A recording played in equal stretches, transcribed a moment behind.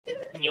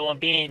Yo,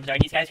 Beans, are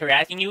these guys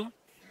harassing you?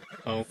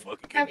 Oh,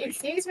 fucking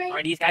Excuse me?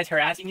 Are these guys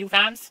harassing you,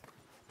 fams?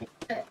 What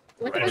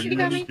the fuck did you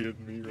call me?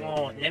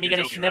 Oh, let me get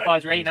a sniff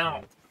right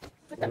now.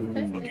 What the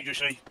What fuck? you just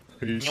say?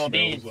 Yo,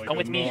 Beans, come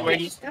with me,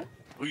 shorty.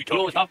 Who you talking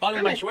Yo, to? stop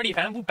following my shorty,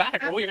 fam. Move back,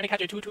 bro. You're gonna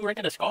catch a 2-2 right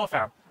to the skull,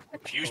 fam.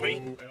 Excuse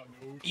me?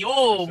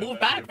 Yo, move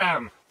back,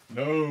 fam.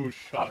 No,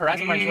 Stop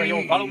harassing my shorty.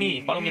 Yo, follow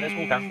me. Follow me. Let's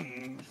go,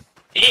 fam.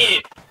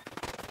 Hey!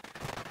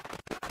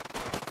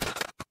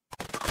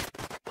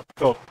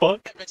 The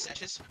fuck? Red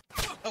sashes.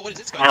 Oh, what is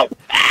this going Ow! to do?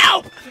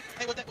 Ow!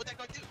 Hey, what that going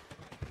to do?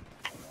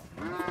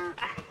 Ow!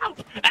 Ow!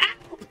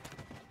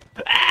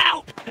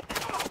 Ow!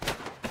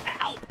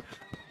 Ow!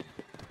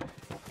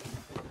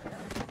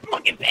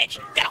 Fucking bitch!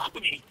 Get off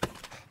of me!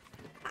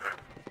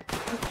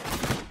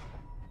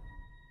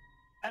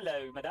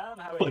 Hello, madame.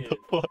 How are What you? the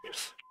fuck?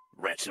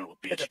 Rat son of a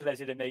It's a bitch.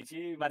 pleasure to meet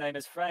you. My name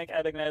is Frank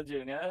Abagnale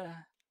Jr.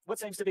 What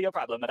seems to be your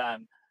problem,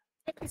 madame?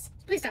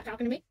 Please stop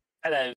talking to me. Hello.